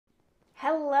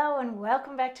Hello and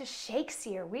welcome back to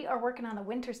Shakesyear. We are working on The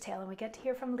Winter's Tale and we get to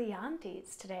hear from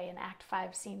Leontes today in Act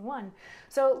 5, Scene 1.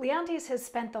 So Leontes has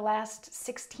spent the last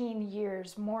 16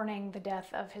 years mourning the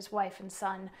death of his wife and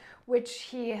son, which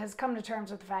he has come to terms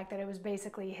with the fact that it was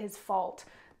basically his fault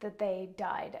that they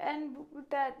died, and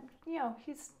that,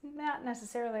 he's not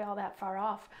necessarily all that far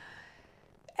off.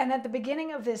 And at the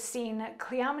beginning of this scene,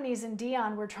 Cleomenes and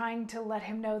Dion were trying to let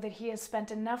him know that he has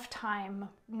spent enough time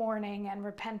mourning and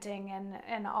repenting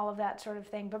and all of that sort of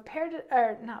thing. But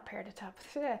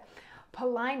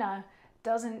Paulina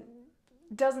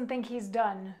doesn't think he's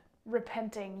done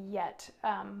repenting yet.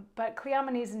 But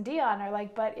Cleomenes and Dion are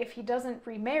like, but if he doesn't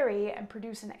remarry and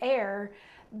produce an heir,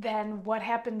 then what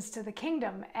happens to the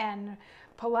kingdom? And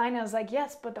Paulina is like,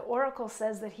 yes, but the oracle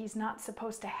says that he's not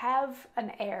supposed to have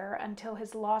an heir until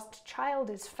his lost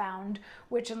child is found,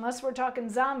 which, unless we're talking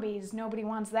zombies, nobody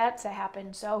wants that to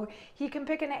happen. So he can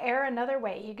pick an heir another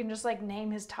way. He can just name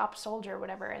his top soldier or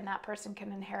whatever, and that person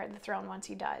can inherit the throne once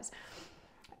he dies.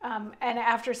 And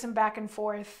after some back and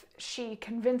forth, she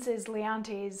convinces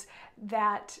Leontes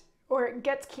gets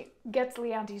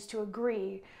Leontes to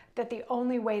agree that the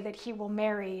only way that he will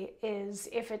marry is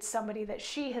if it's somebody that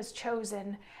she has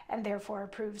chosen and therefore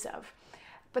approves of.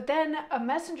 But then a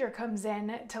messenger comes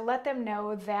in to let them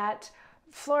know that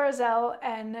Florizel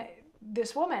and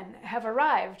this woman have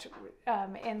arrived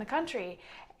in the country.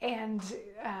 And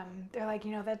they're like,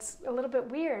 that's a little bit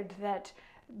weird that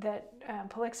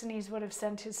Polixenes would have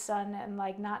sent his son and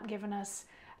not given us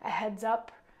a heads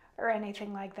up or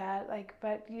anything like that.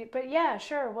 But yeah,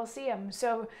 sure, we'll see him.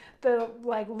 So the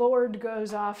Lord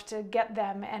goes off to get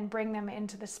them and bring them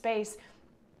into the space.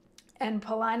 And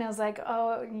Paulina's like,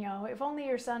 oh, if only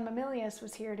your son Mamilius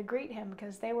was here to greet him,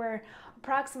 because they were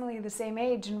approximately the same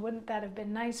age, and wouldn't that have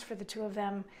been nice for the two of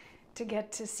them to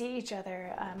get to see each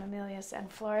other, Mamilius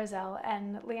and Florizel.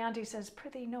 And Leontes says,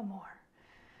 prithee, no more.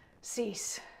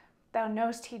 Cease. Thou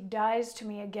know'st he dies to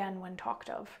me again when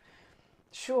talked of.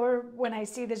 Sure, when I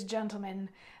see this gentleman,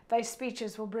 thy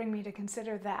speeches will bring me to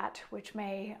consider that which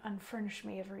may unfurnish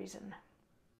me of reason.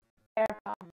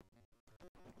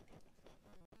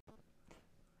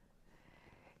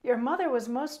 Your mother was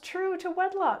most true to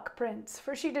wedlock, prince,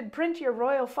 for she did print your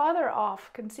royal father off,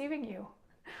 conceiving you.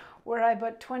 Were I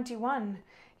but 21,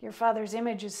 your father's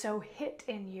image is so hit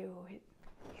in you,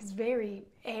 his very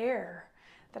air,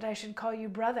 that I should call you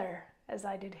brother, as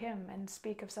I did him, and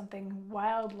speak of something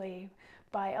wildly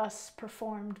by us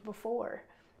performed before.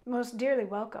 Most dearly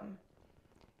welcome.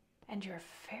 And your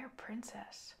fair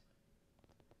princess,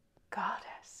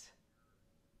 goddess.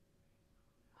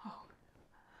 Oh,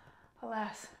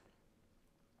 alas,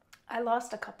 I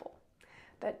lost a couple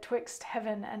that twixt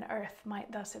heaven and earth might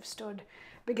thus have stood,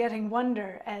 begetting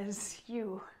wonder as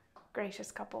you, gracious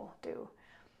couple, do.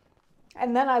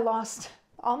 And then I lost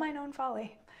all mine own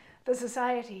folly, the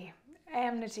society,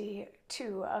 amity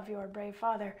too of your brave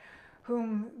father,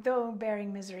 whom, though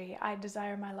bearing misery, I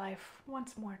desire my life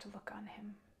once more to look on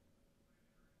him.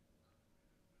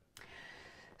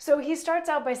 So he starts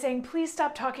out by saying, please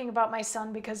stop talking about my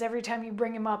son, because every time you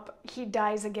bring him up, he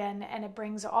dies again, and it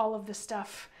brings all of the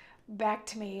stuff back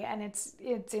to me. And it's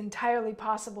entirely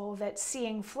possible that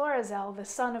seeing Florizel, the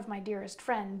son of my dearest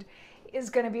friend, is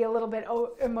going to be a little bit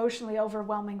emotionally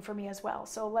overwhelming for me as well.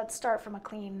 So let's start from a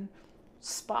clean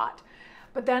spot.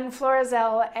 But then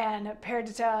Florizel and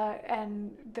Perdita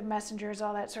and the messengers,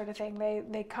 all that sort of thing,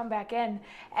 they come back in,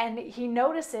 and he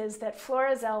notices that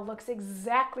Florizel looks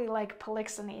exactly like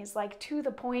Polixenes, to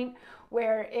the point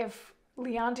where if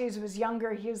Leontes was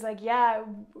younger, he was like, yeah,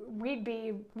 we'd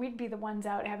be the ones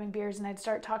out having beers, and I'd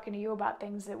start talking to you about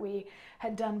things that we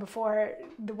had done before,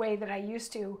 the way that I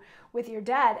used to with your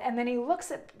dad. And then he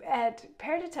looks at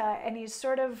Perdita, and he's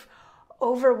sort of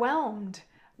overwhelmed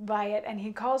by it, and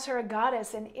he calls her a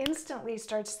goddess, and instantly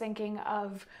starts thinking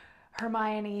of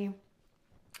Hermione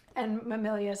and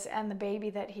Mamilius and the baby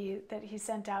that he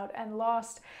sent out and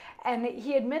lost. And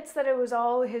he admits that it was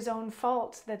all his own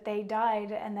fault that they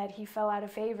died and that he fell out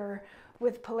of favor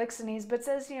with Polixenes, but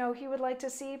says, he would like to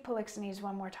see Polixenes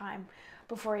one more time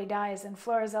before he dies. And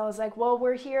Florizel is like, well,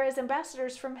 we're here as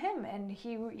ambassadors from him, and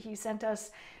he sent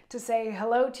us to say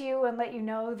hello to you and let you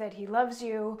know that he loves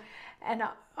you, and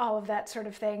all of that sort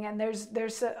of thing. And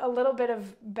there's a little bit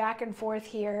of back and forth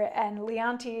here, and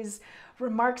Leontes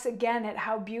remarks again at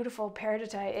how beautiful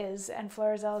Perdita is, and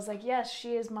Florizel is like, yes,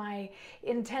 she is my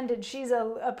intended, she's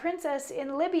a princess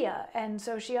in Libya, and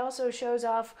so she also shows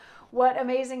off what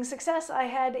amazing success I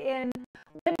had in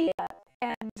Libya.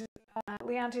 And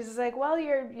Leontes is like, well,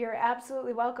 you're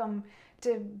absolutely welcome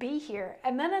to be here.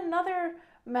 And then another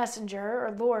messenger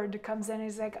or lord comes in, and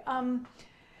he's like,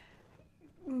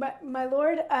 My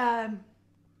lord,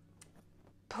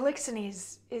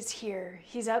 Polixenes is here.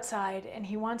 He's outside, and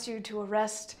he wants you to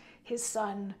arrest his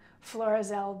son,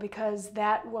 Florizel, because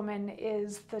that woman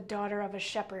is the daughter of a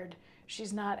shepherd.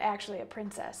 She's not actually a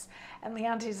princess. And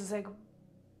Leontes is like,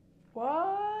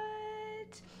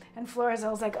 what? And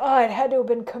Florizel's like, oh, it had to have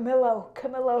been Camillo.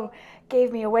 Camillo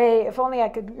gave me away. If only I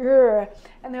could.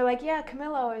 And they're like, yeah,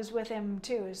 Camillo is with him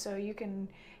too, so you can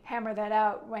hammer that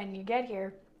out when you get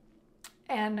here.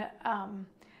 And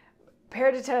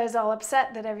Perdita is all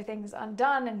upset that everything's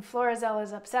undone, and Florizel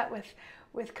is upset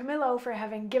with Camillo for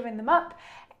having given them up.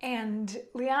 And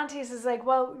Leontes is like,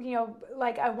 well,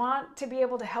 like, I want to be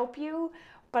able to help you,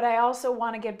 but I also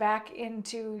want to get back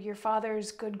into your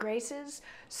father's good graces.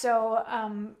 So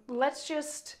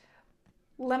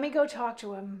let me go talk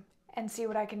to him and see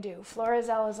what I can do.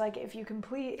 Florizel is like, if you can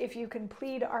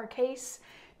plead our case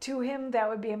to him, that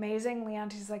would be amazing.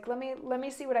 Leontes is like, let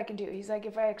me see what I can do. He's like,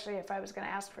 if I was going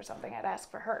to ask for something, I'd ask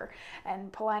for her.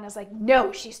 And Paulina's like,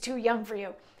 no, she's too young for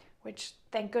you, which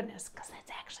thank goodness, because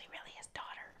that's actually really his daughter.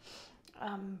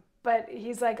 But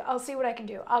he's like, I'll see what I can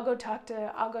do. I'll go talk to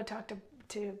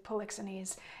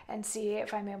Polixenes and see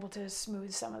if I'm able to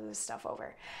smooth some of this stuff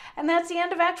over. And that's the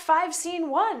end of Act 5, Scene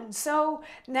 1. So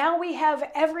now we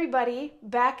have everybody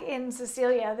back in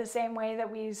Sicilia the same way that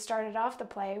we started off the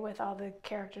play, with all the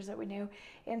characters that we knew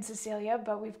in Sicilia,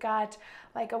 but we've got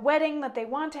like a wedding that they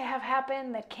want to have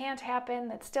happen that can't happen,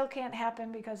 that still can't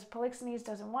happen because Polixenes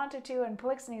doesn't want it to, and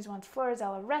Polixenes wants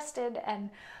Florizel arrested, and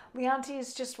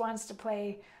Leontes just wants to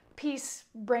play peace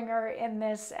bringer in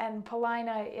this, and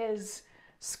Paulina is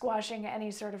squashing any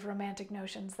sort of romantic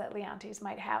notions that Leontes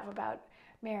might have about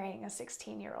marrying a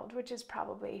 16-year-old, which is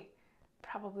probably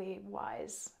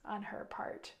wise on her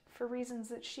part for reasons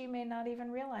that she may not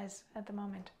even realize at the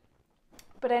moment.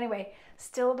 But anyway,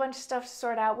 still a bunch of stuff to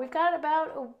sort out. We've got about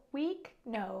a week?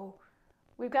 No.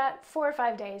 We've got 4 or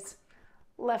 5 days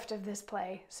left of this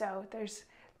play. So there's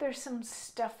some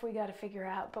stuff we got to figure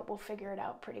out, but we'll figure it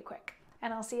out pretty quick.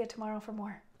 And I'll see you tomorrow for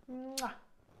more. Mwah.